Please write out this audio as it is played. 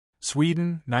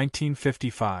Sweden,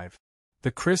 1955.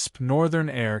 The crisp northern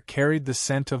air carried the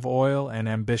scent of oil and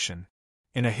ambition.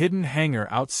 In a hidden hangar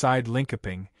outside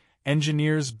Linköping,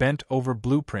 engineers bent over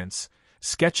blueprints,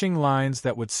 sketching lines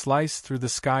that would slice through the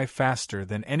sky faster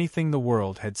than anything the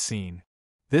world had seen.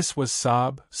 This was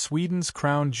Saab, Sweden's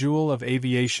crown jewel of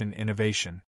aviation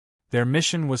innovation. Their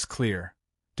mission was clear: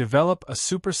 develop a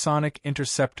supersonic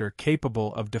interceptor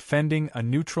capable of defending a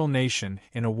neutral nation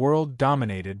in a world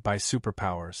dominated by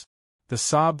superpowers. The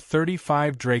Saab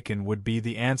 35 Draken would be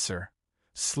the answer,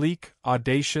 sleek,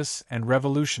 audacious, and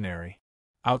revolutionary.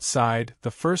 Outside,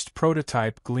 the first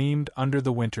prototype gleamed under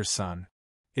the winter sun.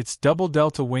 Its double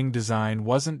delta wing design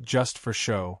wasn't just for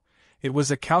show, it was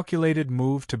a calculated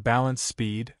move to balance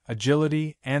speed,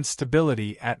 agility, and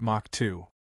stability at Mach 2.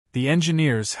 The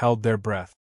engineers held their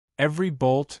breath. Every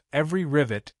bolt, every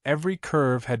rivet, every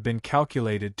curve had been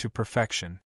calculated to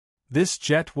perfection. "This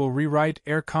jet will rewrite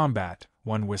air combat,"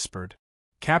 one whispered.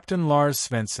 Captain Lars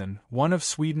Svensson, one of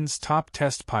Sweden's top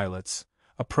test pilots,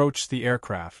 approached the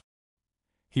aircraft.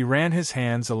 He ran his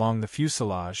hands along the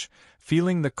fuselage,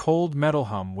 feeling the cold metal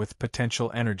hum with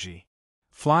potential energy.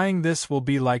 "Flying this will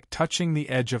be like touching the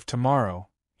edge of tomorrow,"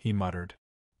 he muttered.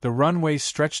 The runway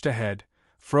stretched ahead,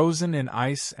 frozen in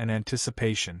ice and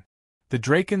anticipation. The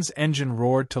Draken's engine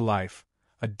roared to life,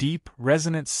 a deep,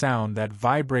 resonant sound that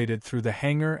vibrated through the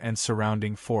hangar and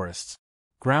surrounding forests.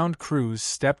 Ground crews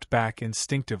stepped back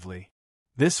instinctively.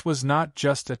 This was not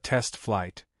just a test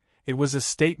flight, it was a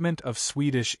statement of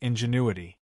Swedish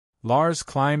ingenuity. Lars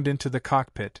climbed into the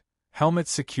cockpit, helmet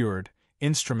secured,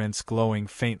 instruments glowing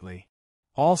faintly.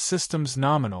 "All systems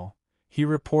nominal," he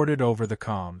reported over the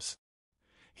comms.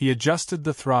 He adjusted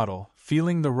the throttle,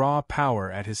 feeling the raw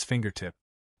power at his fingertip.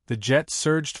 The jet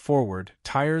surged forward,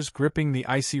 tires gripping the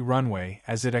icy runway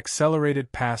as it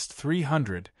accelerated past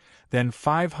 300, then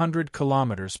 500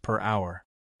 kilometers per hour.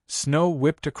 Snow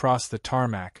whipped across the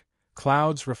tarmac,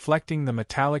 clouds reflecting the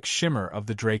metallic shimmer of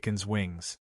the Draken's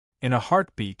wings. In a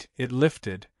heartbeat, it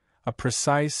lifted, a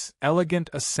precise, elegant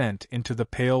ascent into the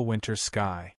pale winter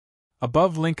sky.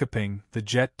 Above Linköping, the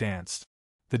jet danced.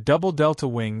 The double delta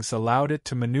wings allowed it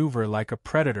to maneuver like a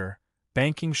predator,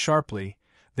 banking sharply,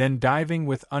 then diving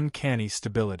with uncanny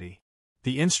stability.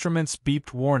 The instruments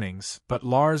beeped warnings, but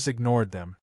Lars ignored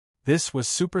them. This was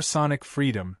supersonic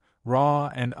freedom, raw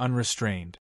and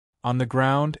unrestrained. On the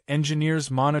ground,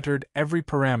 engineers monitored every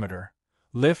parameter: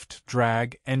 lift,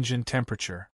 drag, engine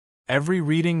temperature. Every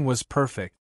reading was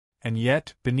perfect, and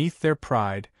yet, beneath their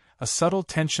pride, a subtle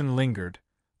tension lingered.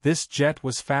 This jet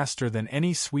was faster than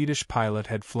any Swedish pilot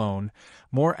had flown,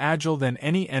 more agile than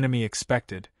any enemy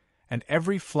expected, and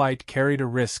every flight carried a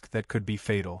risk that could be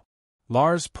fatal.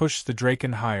 Lars pushed the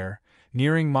Draken higher,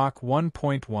 nearing Mach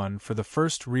 1.1 for the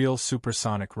first real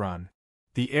supersonic run.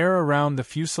 The air around the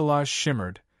fuselage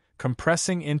shimmered,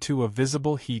 compressing into a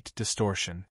visible heat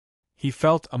distortion. He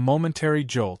felt a momentary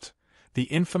jolt, the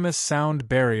infamous sound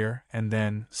barrier, and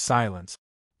then silence.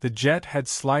 The jet had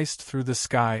sliced through the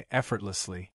sky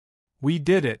effortlessly. "We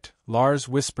did it," Lars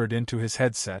whispered into his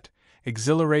headset,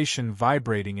 exhilaration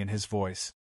vibrating in his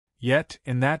voice. Yet,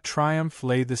 in that triumph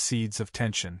lay the seeds of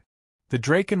tension. The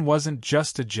Draken wasn't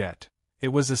just a jet, it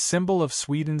was a symbol of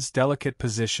Sweden's delicate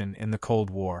position in the Cold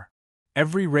War.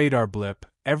 Every radar blip,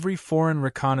 every foreign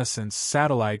reconnaissance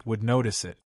satellite would notice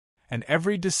it, and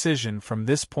every decision from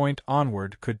this point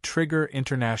onward could trigger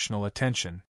international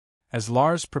attention. As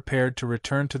Lars prepared to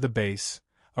return to the base,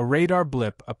 a radar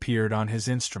blip appeared on his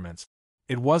instruments.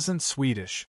 It wasn't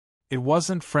Swedish. It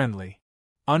wasn't friendly.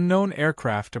 Unknown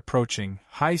aircraft approaching,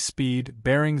 high speed,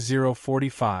 bearing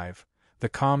 045, the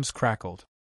comms crackled.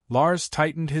 Lars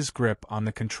tightened his grip on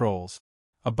the controls.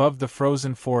 Above the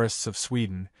frozen forests of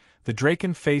Sweden, the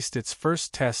Draken faced its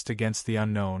first test against the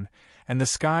unknown, and the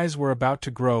skies were about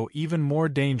to grow even more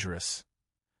dangerous.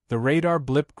 The radar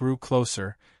blip grew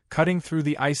closer, cutting through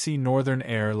the icy northern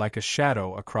air like a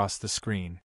shadow across the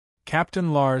screen.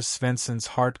 Captain Lars Svensson's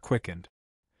heart quickened.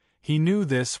 He knew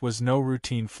this was no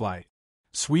routine flight.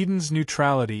 Sweden's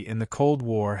neutrality in the Cold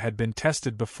War had been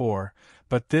tested before,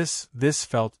 but this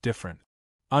felt different.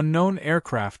 Unknown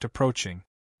aircraft approaching.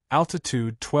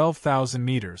 Altitude 12,000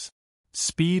 meters.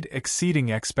 Speed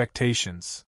exceeding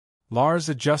expectations. Lars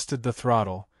adjusted the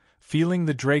throttle, feeling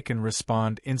the Draken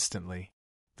respond instantly.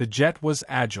 The jet was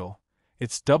agile,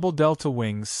 its double delta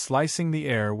wings slicing the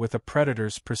air with a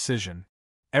predator's precision.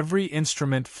 Every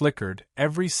instrument flickered,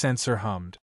 every sensor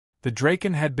hummed. The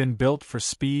Draken had been built for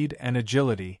speed and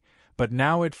agility, but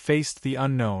now it faced the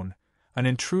unknown, an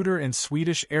intruder in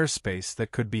Swedish airspace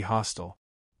that could be hostile.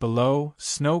 Below,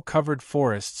 snow-covered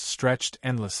forests stretched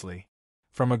endlessly.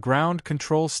 From a ground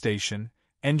control station,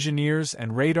 engineers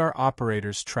and radar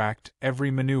operators tracked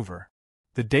every maneuver.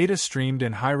 The data streamed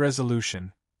in high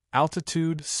resolution,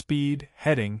 altitude, speed,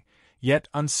 heading, yet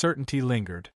uncertainty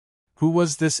lingered. Who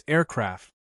was this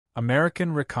aircraft?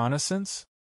 American reconnaissance?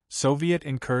 Soviet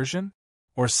incursion?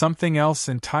 Or something else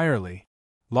entirely?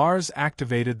 Lars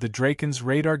activated the Draken's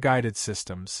radar-guided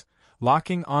systems,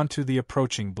 locking onto the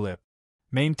approaching blip.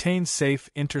 Maintain safe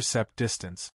intercept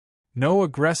distance. No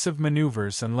aggressive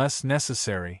maneuvers unless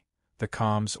necessary, the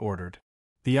comms ordered.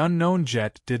 The unknown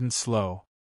jet didn't slow.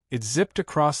 It zipped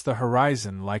across the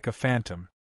horizon like a phantom.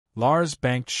 Lars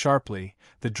banked sharply,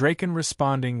 the Draken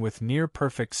responding with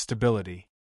near-perfect stability.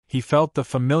 He felt the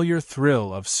familiar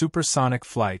thrill of supersonic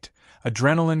flight,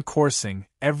 adrenaline coursing,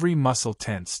 every muscle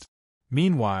tensed.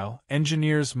 Meanwhile,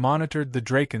 engineers monitored the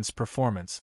Draken's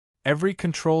performance. Every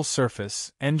control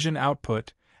surface, engine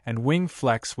output, and wing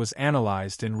flex was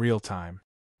analyzed in real time.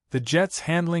 The jet's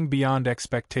handling beyond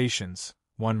expectations,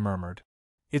 one murmured.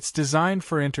 It's designed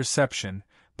for interception,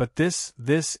 but this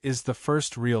is the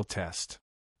first real test.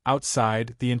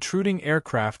 Outside, the intruding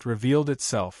aircraft revealed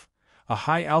itself, a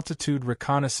high-altitude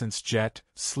reconnaissance jet,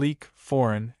 sleek,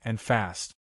 foreign, and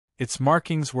fast. Its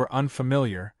markings were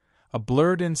unfamiliar, a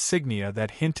blurred insignia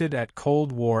that hinted at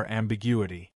Cold War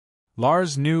ambiguity.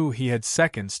 Lars knew he had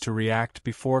seconds to react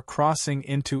before crossing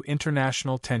into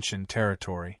international tension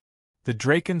territory. The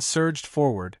Draken surged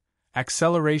forward,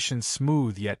 acceleration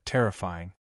smooth yet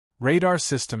terrifying. Radar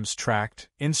systems tracked,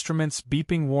 instruments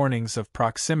beeping warnings of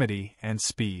proximity and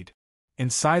speed.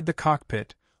 Inside the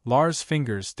cockpit, Lars'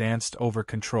 fingers danced over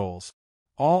controls.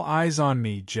 All eyes on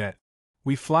me, jet.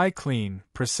 We fly clean,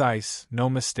 precise, no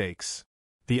mistakes.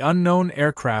 The unknown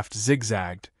aircraft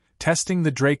zigzagged, testing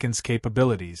the Draken's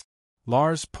capabilities.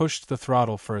 Lars pushed the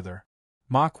throttle further.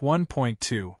 Mach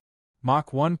 1.2.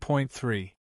 Mach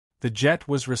 1.3. The jet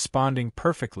was responding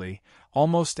perfectly,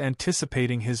 almost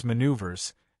anticipating his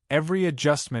maneuvers, every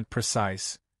adjustment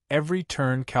precise, every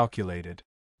turn calculated.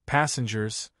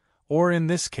 Passengers, or in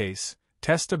this case,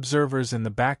 test observers in the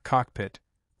back cockpit,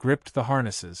 gripped the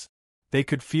harnesses. They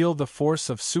could feel the force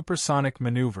of supersonic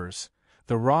maneuvers,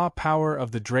 the raw power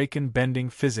of the Draken bending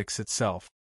physics itself.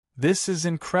 "This is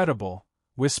incredible,"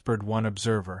 whispered one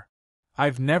observer.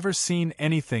 "I've never seen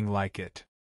anything like it."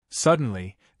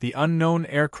 Suddenly, the unknown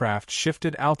aircraft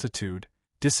shifted altitude,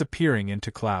 disappearing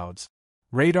into clouds.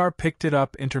 Radar picked it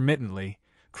up intermittently,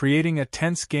 creating a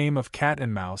tense game of cat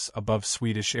and mouse above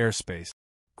Swedish airspace.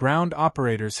 Ground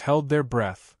operators held their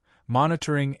breath,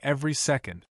 monitoring every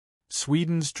second.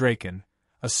 Sweden's Draken,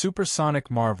 a supersonic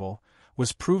marvel,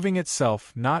 was proving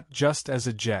itself not just as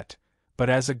a jet, but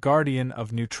as a guardian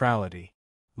of neutrality.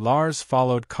 Lars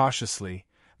followed cautiously,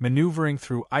 maneuvering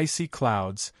through icy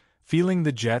clouds, feeling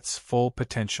the jet's full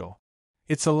potential.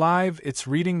 "It's alive, it's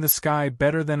reading the sky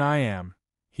better than I am,"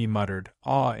 he muttered,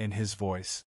 awe in his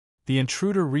voice. The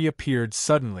intruder reappeared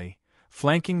suddenly,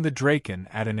 flanking the Draken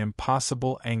at an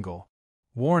impossible angle.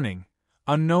 Warning: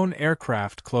 unknown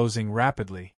aircraft closing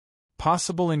rapidly.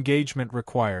 Possible engagement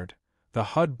required, the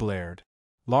HUD blared.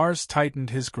 Lars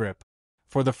tightened his grip.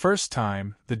 For the first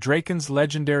time, the Draken's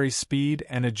legendary speed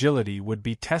and agility would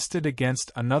be tested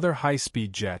against another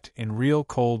high-speed jet in real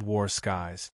Cold War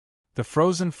skies. The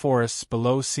frozen forests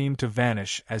below seemed to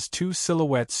vanish as two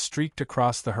silhouettes streaked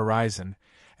across the horizon,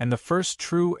 and the first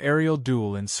true aerial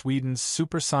duel in Sweden's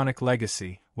supersonic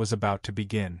legacy was about to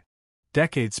begin.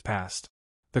 Decades passed.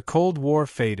 The Cold War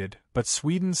faded, but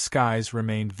Sweden's skies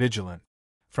remained vigilant.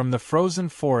 From the frozen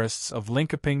forests of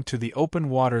Linköping to the open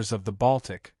waters of the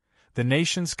Baltic, the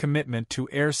nation's commitment to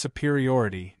air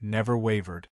superiority never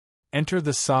wavered. Enter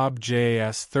the Saab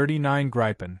JAS-39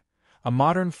 Gripen, a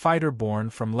modern fighter born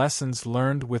from lessons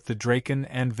learned with the Draken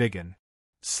and Viggen.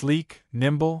 Sleek,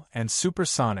 nimble, and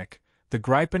supersonic, the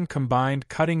Gripen combined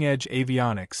cutting-edge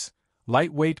avionics,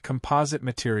 lightweight composite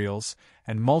materials,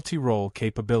 and multi-role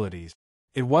capabilities.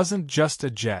 It wasn't just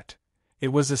a jet. It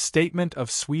was a statement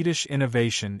of Swedish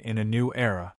innovation in a new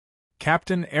era.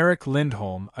 Captain Eric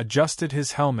Lindholm adjusted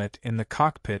his helmet in the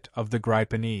cockpit of the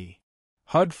Gripen E.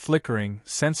 HUD flickering,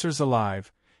 sensors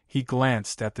alive, he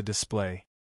glanced at the display.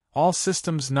 "All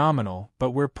systems nominal,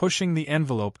 but we're pushing the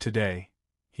envelope today,"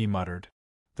 he muttered.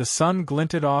 The sun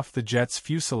glinted off the jet's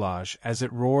fuselage as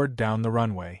it roared down the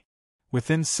runway.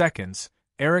 Within seconds,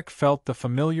 Eric felt the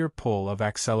familiar pull of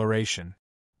acceleration.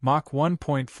 Mach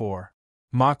 1.4.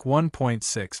 Mach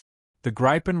 1.6. The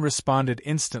Gripen responded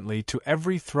instantly to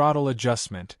every throttle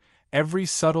adjustment, every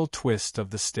subtle twist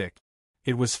of the stick.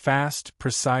 It was fast,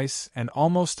 precise, and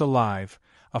almost alive,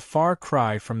 a far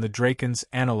cry from the Draken's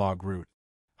analog route.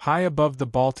 High above the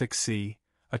Baltic Sea,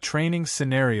 a training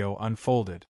scenario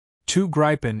unfolded. Two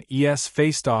Gripen Es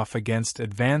faced off against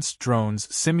advanced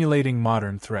drones simulating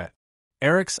modern threat.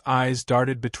 Eric's eyes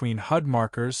darted between HUD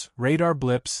markers, radar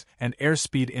blips, and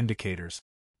airspeed indicators.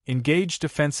 Engage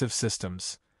defensive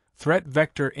systems. Threat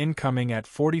vector incoming at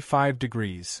 45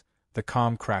 degrees, the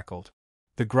comm crackled.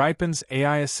 The Gripen's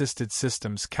AI-assisted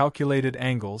systems calculated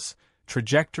angles,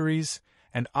 trajectories,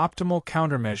 and optimal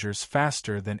countermeasures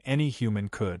faster than any human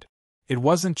could. It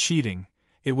wasn't cheating,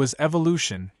 it was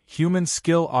evolution, human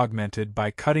skill augmented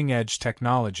by cutting-edge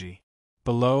technology.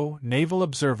 Below, naval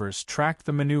observers tracked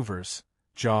the maneuvers,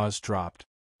 jaws dropped.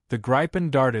 The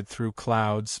Gripen darted through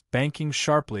clouds, banking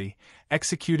sharply,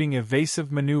 executing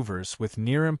evasive maneuvers with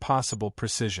near-impossible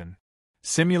precision.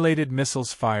 Simulated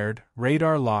missiles fired,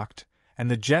 radar locked, and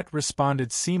the jet responded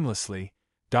seamlessly,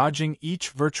 dodging each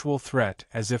virtual threat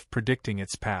as if predicting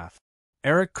its path.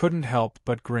 Eric couldn't help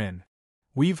but grin.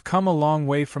 "We've come a long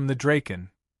way from the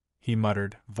Draken," he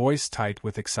muttered, voice tight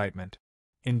with excitement.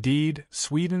 Indeed,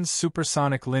 Sweden's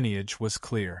supersonic lineage was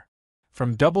clear.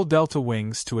 From double delta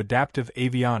wings to adaptive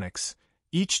avionics,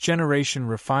 each generation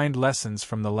refined lessons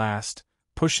from the last,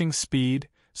 pushing speed,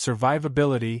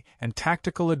 survivability, and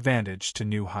tactical advantage to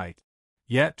new heights.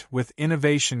 Yet, with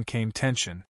innovation came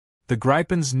tension. The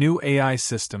Gripen's new AI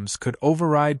systems could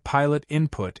override pilot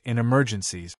input in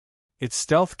emergencies. Its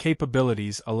stealth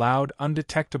capabilities allowed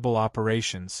undetectable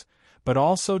operations, but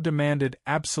also demanded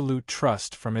absolute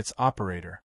trust from its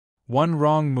operator. One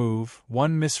wrong move,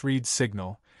 one misread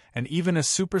signal, and even a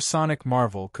supersonic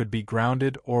marvel could be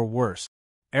grounded or worse.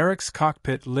 Eric's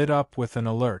cockpit lit up with an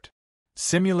alert.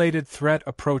 Simulated threat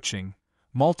approaching,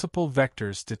 multiple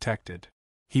vectors detected.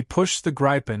 He pushed the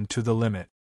Gripen to the limit.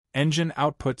 Engine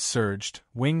output surged,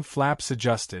 wing flaps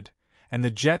adjusted, and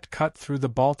the jet cut through the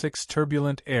Baltic's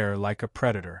turbulent air like a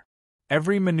predator.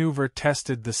 Every maneuver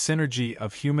tested the synergy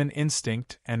of human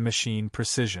instinct and machine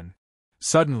precision.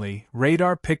 Suddenly,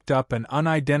 radar picked up an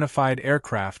unidentified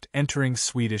aircraft entering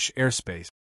Swedish airspace.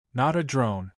 Not a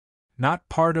drone. Not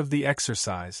part of the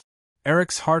exercise.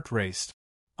 Eric's heart raced.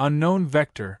 Unknown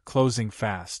vector closing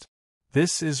fast.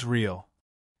 This is real.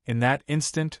 In that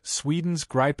instant, Sweden's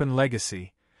Gripen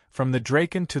legacy, from the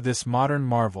Draken to this modern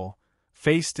marvel,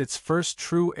 faced its first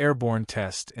true airborne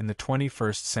test in the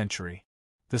 21st century.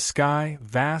 The sky,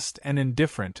 vast and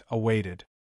indifferent, awaited.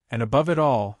 And above it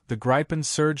all, the Gripen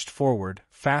surged forward,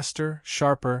 faster,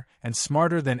 sharper, and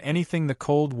smarter than anything the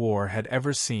Cold War had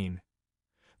ever seen.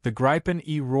 The Gripen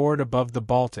E roared above the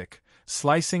Baltic,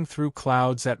 slicing through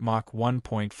clouds at Mach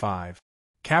 1.5.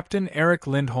 Captain Eric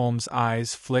Lindholm's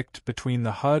eyes flicked between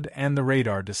the HUD and the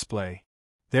radar display.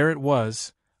 There it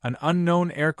was, an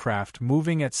unknown aircraft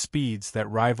moving at speeds that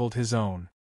rivaled his own.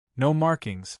 No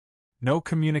markings, no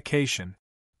communication,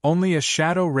 only a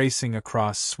shadow racing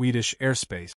across Swedish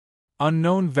airspace.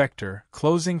 Unknown vector,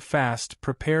 closing fast,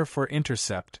 prepare for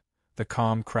intercept, the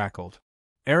comm crackled.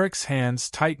 Eric's hands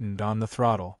tightened on the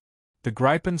throttle. The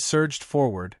Gripen surged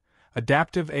forward,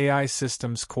 adaptive AI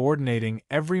systems coordinating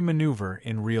every maneuver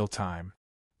in real time.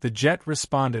 The jet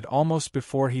responded almost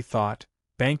before he thought,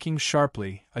 banking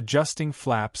sharply, adjusting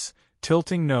flaps,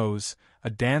 tilting nose, a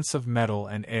dance of metal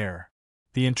and air.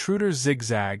 The intruder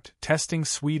zigzagged, testing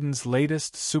Sweden's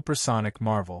latest supersonic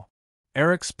marvel.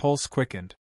 Eric's pulse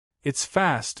quickened. "It's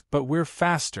fast, but we're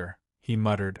faster," he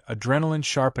muttered, adrenaline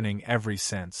sharpening every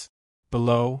sense.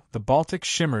 Below, the Baltic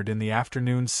shimmered in the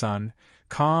afternoon sun,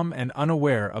 calm and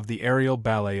unaware of the aerial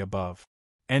ballet above.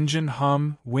 Engine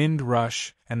hum, wind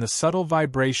rush, and the subtle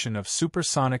vibration of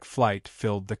supersonic flight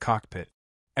filled the cockpit.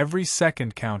 Every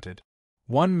second counted.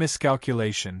 One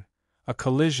miscalculation, a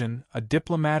collision, a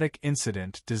diplomatic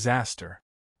incident, disaster.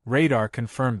 Radar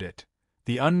confirmed it.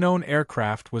 The unknown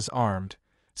aircraft was armed,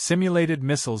 simulated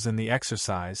missiles in the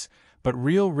exercise, but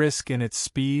real risk in its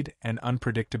speed and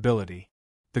unpredictability.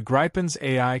 The Gripen's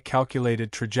AI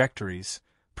calculated trajectories,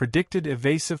 predicted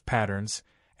evasive patterns,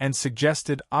 and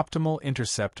suggested optimal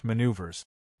intercept maneuvers.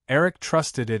 Eric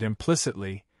trusted it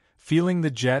implicitly, feeling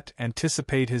the jet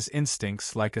anticipate his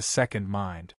instincts like a second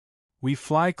mind. "We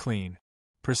fly clean.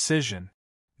 Precision.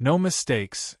 No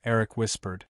mistakes," Eric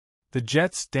whispered. The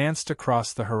jets danced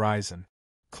across the horizon.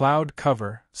 Cloud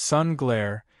cover, sun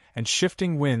glare, and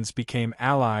shifting winds became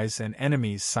allies and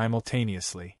enemies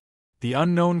simultaneously. The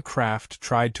unknown craft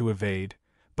tried to evade,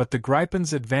 but the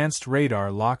Gripen's advanced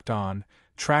radar locked on,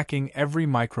 tracking every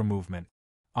micromovement.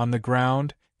 On the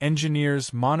ground,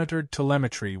 engineers monitored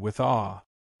telemetry with awe.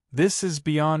 This is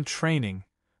beyond training.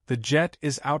 The jet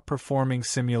is outperforming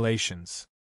simulations.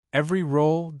 Every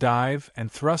roll, dive,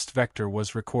 and thrust vector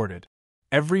was recorded.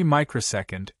 Every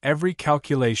microsecond, every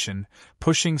calculation,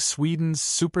 pushing Sweden's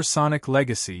supersonic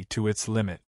legacy to its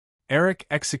limit. Eric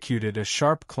executed a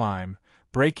sharp climb,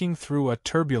 breaking through a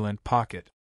turbulent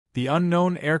pocket. The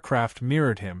unknown aircraft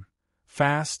mirrored him,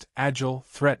 fast, agile,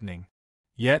 threatening.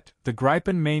 Yet, the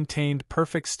Gripen maintained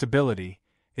perfect stability,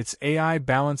 its AI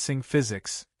balancing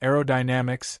physics,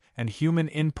 aerodynamics, and human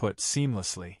input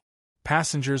seamlessly.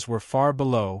 Passengers were far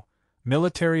below,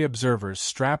 military observers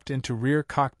strapped into rear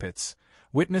cockpits,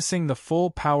 witnessing the full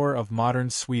power of modern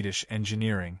Swedish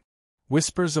engineering.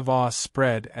 Whispers of awe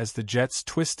spread as the jets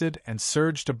twisted and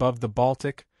surged above the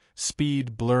Baltic,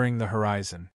 speed blurring the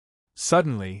horizon.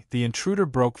 Suddenly, the intruder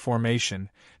broke formation,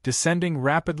 descending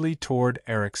rapidly toward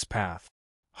Eric's path.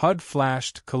 HUD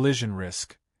flashed collision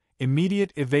risk.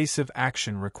 Immediate evasive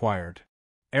action required.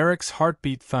 Eric's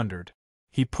heartbeat thundered.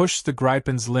 He pushed the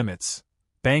Gripen's limits,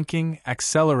 banking,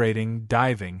 accelerating,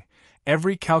 diving,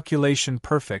 every calculation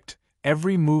perfect,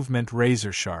 every movement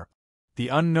razor-sharp. The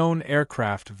unknown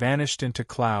aircraft vanished into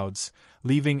clouds,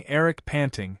 leaving Eric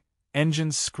panting,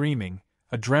 engines screaming,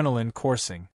 adrenaline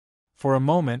coursing. For a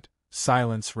moment,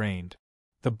 silence reigned.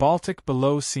 The Baltic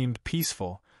below seemed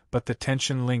peaceful, but the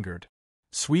tension lingered.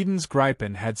 Sweden's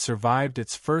Gripen had survived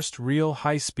its first real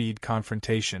high-speed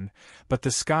confrontation, but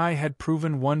the sky had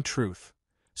proven one truth.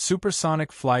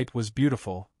 Supersonic flight was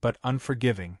beautiful, but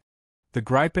unforgiving. The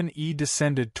Gripen E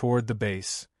descended toward the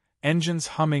base, engines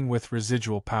humming with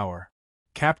residual power.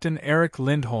 Captain Eric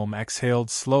Lindholm exhaled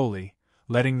slowly,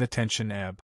 letting the tension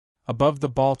ebb. Above the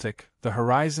Baltic, the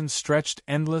horizon stretched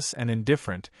endless and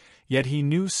indifferent, yet he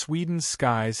knew Sweden's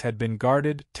skies had been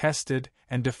guarded, tested,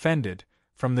 and defended,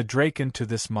 from the Draken to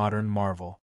this modern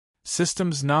marvel.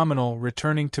 "Systems nominal,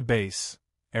 returning to base,"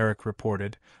 Eric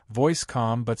reported, voice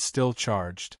calm but still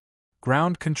charged.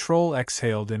 Ground control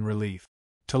exhaled in relief.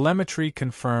 Telemetry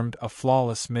confirmed a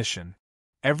flawless mission.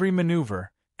 Every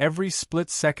maneuver, every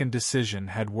split-second decision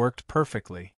had worked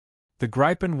perfectly. The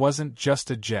Gripen wasn't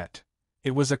just a jet.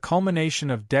 It was a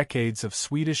culmination of decades of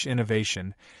Swedish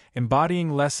innovation, embodying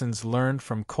lessons learned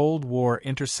from Cold War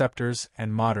interceptors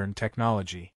and modern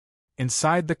technology.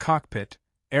 Inside the cockpit,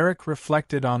 Eric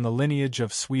reflected on the lineage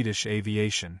of Swedish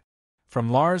aviation. From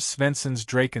Lars Svensson's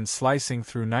Draken slicing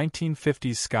through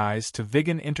 1950s skies to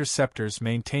Viggen interceptors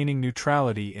maintaining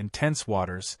neutrality in tense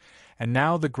waters, and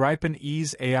now the Gripen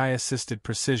E's AI-assisted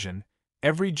precision,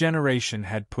 every generation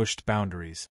had pushed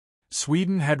boundaries.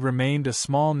 Sweden had remained a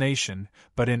small nation,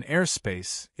 but in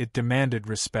airspace, it demanded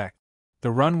respect.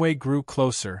 The runway grew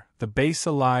closer, the base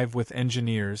alive with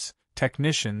engineers,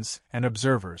 technicians, and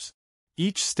observers.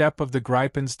 Each step of the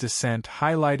Gripen's descent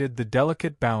highlighted the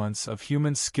delicate balance of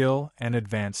human skill and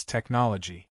advanced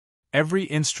technology. Every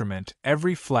instrument,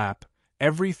 every flap,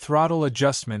 every throttle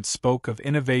adjustment spoke of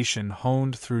innovation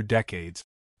honed through decades.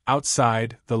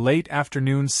 Outside, the late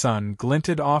afternoon sun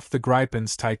glinted off the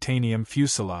Gripen's titanium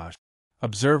fuselage.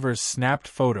 Observers snapped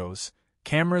photos,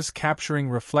 cameras capturing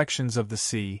reflections of the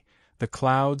sea, the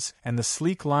clouds, and the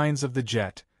sleek lines of the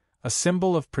jet, a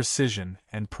symbol of precision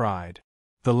and pride.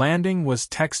 The landing was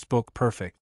textbook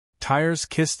perfect. Tires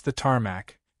kissed the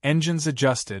tarmac, engines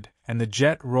adjusted, and the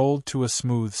jet rolled to a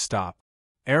smooth stop.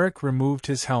 Eric removed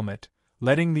his helmet,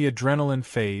 letting the adrenaline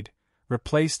fade,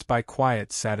 replaced by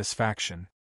quiet satisfaction.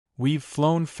 "We've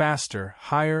flown faster,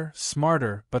 higher,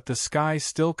 smarter, but the sky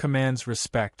still commands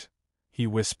respect," he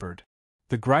whispered.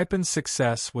 The Gripen's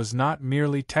success was not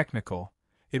merely technical,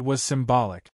 it was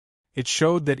symbolic. It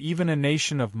showed that even a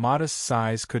nation of modest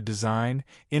size could design,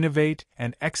 innovate,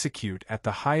 and execute at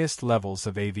the highest levels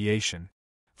of aviation.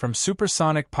 From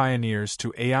supersonic pioneers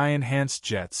to AI-enhanced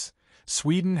jets,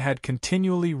 Sweden had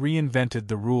continually reinvented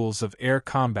the rules of air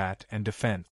combat and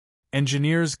defense.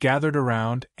 Engineers gathered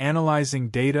around, analyzing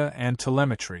data and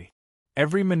telemetry.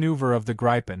 Every maneuver of the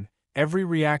Gripen, every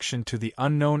reaction to the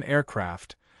unknown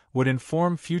aircraft, would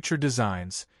inform future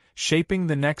designs, shaping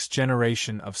the next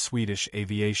generation of Swedish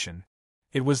aviation.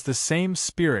 It was the same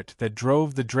spirit that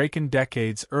drove the Draken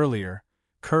decades earlier: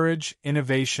 courage,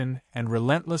 innovation, and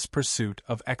relentless pursuit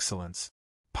of excellence.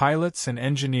 Pilots and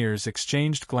engineers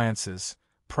exchanged glances,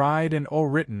 pride and awe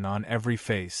written on every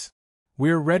face.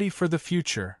 "We're ready for the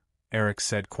future," Eric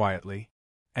said quietly.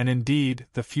 And indeed,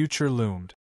 the future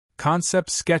loomed. Concept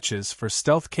sketches for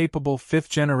stealth-capable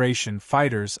fifth-generation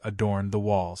fighters adorned the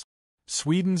walls.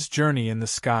 Sweden's journey in the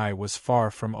sky was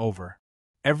far from over.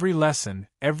 Every lesson,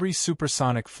 every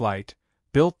supersonic flight,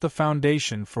 built the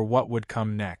foundation for what would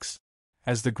come next.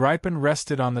 As the Gripen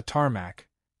rested on the tarmac,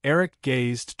 Eric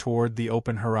gazed toward the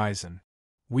open horizon.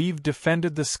 "We've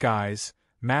defended the skies,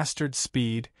 mastered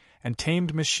speed, and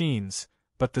tamed machines,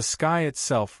 but the sky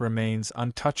itself remains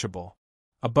untouchable."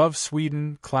 Above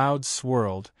Sweden, clouds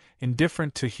swirled,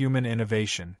 indifferent to human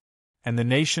innovation. And the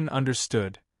nation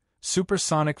understood.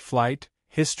 Supersonic flight,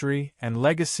 history, and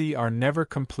legacy are never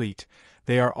complete,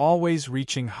 they are always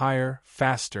reaching higher,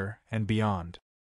 faster, and beyond.